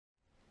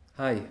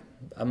Hi,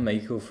 I'm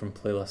Michael from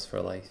Playlist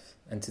for Life,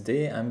 and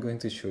today I'm going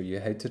to show you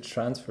how to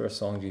transfer a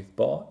song you've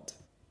bought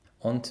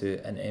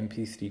onto an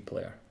mp3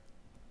 player.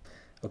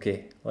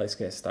 Okay, let's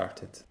get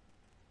started.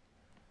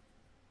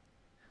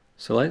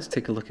 So let's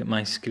take a look at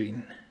my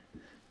screen.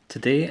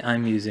 Today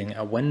I'm using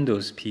a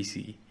Windows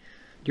PC.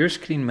 Your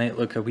screen might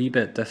look a wee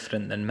bit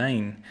different than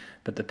mine,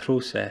 but the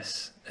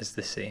process is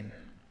the same.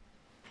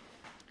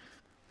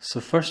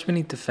 So first we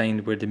need to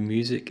find where the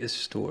music is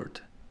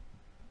stored.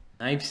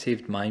 I've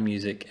saved my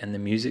music in the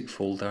music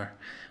folder,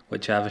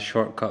 which I have a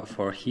shortcut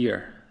for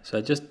here. So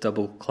I just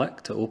double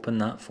click to open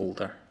that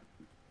folder.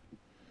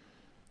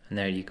 And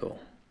there you go.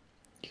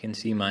 You can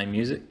see my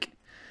music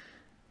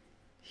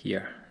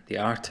here, the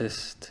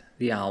artist,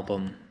 the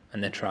album,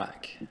 and the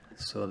track.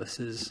 So this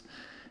is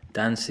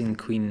Dancing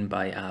Queen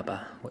by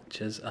ABBA,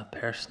 which is a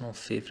personal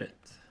favourite.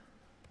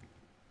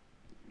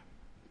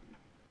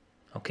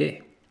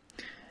 Okay,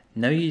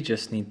 now you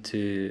just need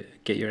to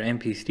get your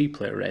mp3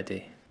 player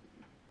ready.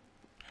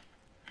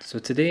 So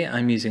today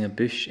I'm using a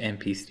Bosch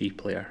mp3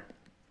 player.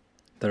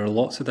 There are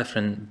lots of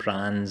different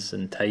brands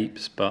and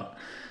types, but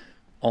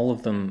all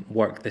of them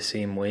work the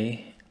same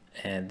way.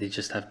 They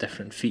just have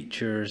different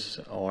features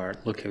or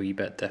look a wee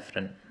bit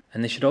different.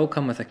 And they should all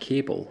come with a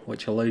cable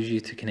which allows you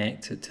to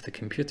connect it to the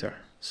computer.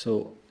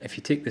 So if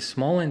you take the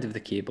small end of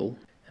the cable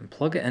and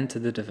plug it into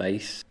the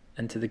device,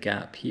 into the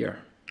gap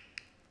here.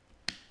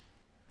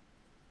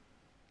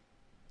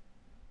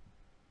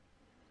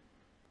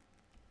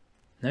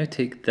 Now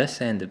take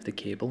this end of the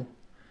cable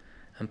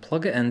and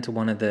plug it into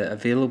one of the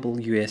available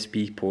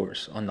USB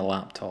ports on the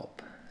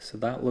laptop. So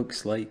that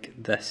looks like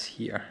this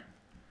here.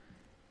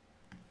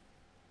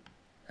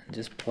 And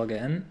just plug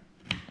it in.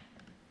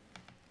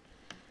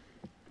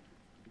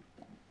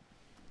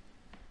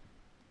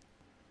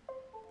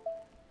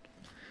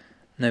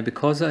 Now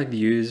because I've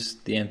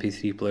used the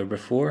mp3 player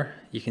before,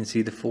 you can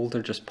see the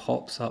folder just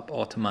pops up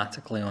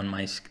automatically on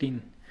my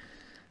screen.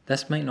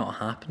 This might not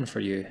happen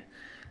for you,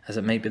 as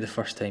it might be the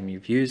first time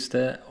you've used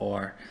it,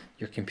 or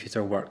your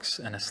computer works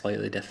in a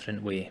slightly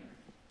different way.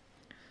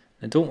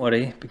 Now don't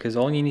worry, because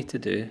all you need to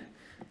do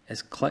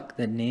is click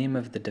the name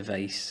of the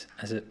device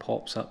as it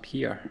pops up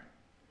here.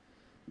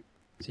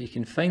 So you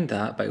can find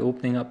that by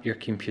opening up your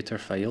computer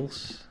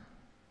files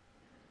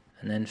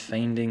and then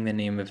finding the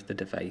name of the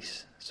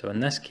device. So in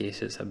this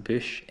case it's a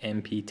Bosch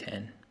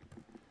MP10.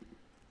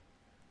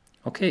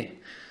 Okay,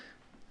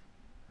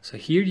 so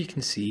here you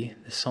can see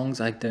the songs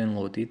I've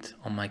downloaded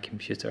on my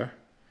computer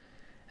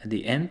and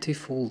the empty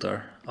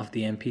folder of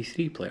the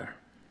mp3 player.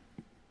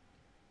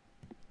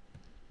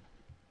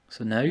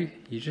 So now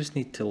you just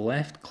need to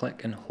left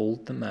click and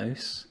hold the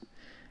mouse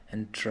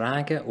and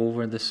drag it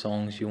over the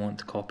songs you want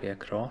to copy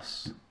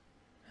across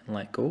and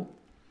let go.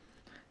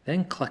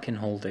 Then click and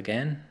hold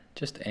again,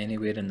 just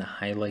anywhere in the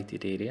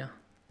highlighted area,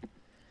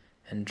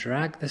 and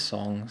drag the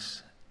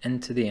songs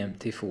into the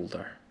empty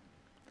folder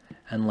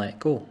and let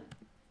go.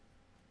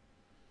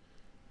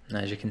 And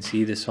as you can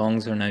see, the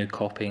songs are now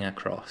copying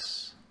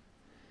across.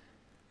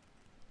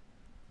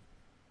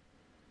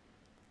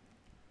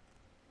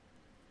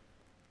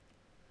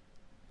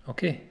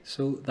 Okay,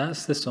 so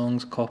that's the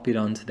songs copied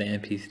onto the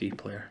mp3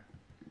 player.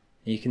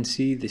 You can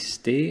see they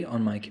stay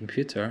on my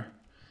computer,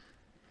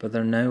 but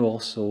they're now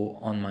also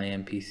on my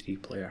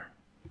mp3 player.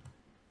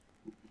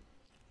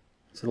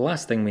 So the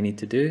last thing we need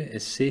to do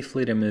is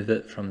safely remove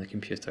it from the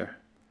computer.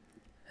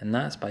 And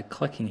that's by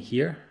clicking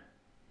here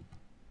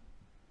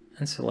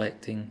and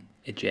selecting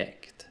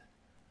Eject.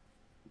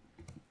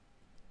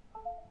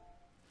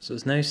 So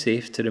it's now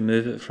safe to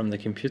remove it from the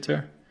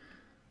computer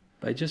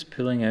by just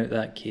pulling out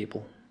that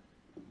cable.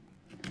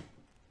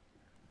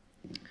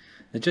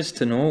 Now just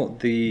to note,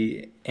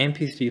 the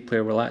mp3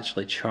 player will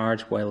actually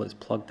charge while it's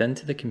plugged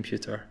into the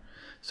computer.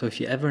 So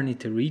if you ever need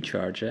to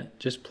recharge it,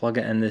 just plug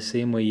it in the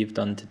same way you've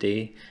done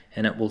today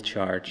and it will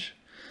charge.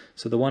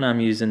 So the one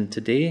I'm using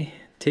today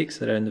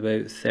takes around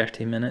about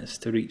 30 minutes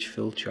to reach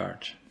full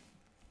charge.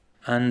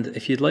 And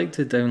if you'd like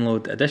to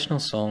download additional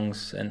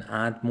songs and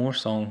add more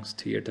songs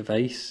to your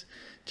device,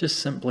 just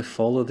simply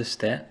follow the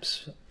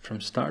steps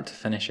from start to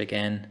finish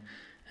again,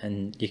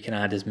 and you can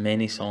add as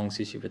many songs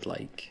as you would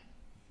like.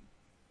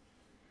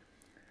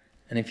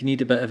 And if you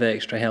need a bit of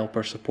extra help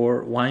or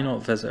support, why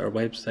not visit our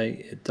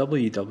website at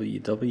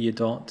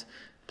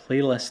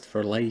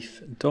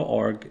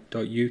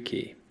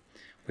www.playlistforlife.org.uk.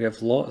 We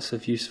have lots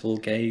of useful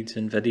guides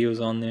and videos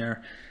on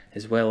there,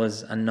 as well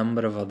as a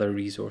number of other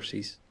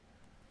resources.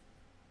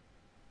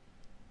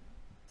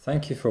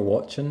 Thank you for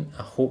watching.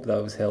 I hope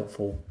that was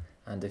helpful.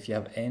 And if you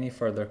have any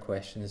further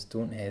questions,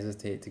 don't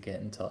hesitate to get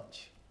in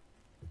touch.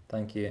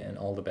 Thank you and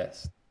all the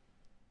best.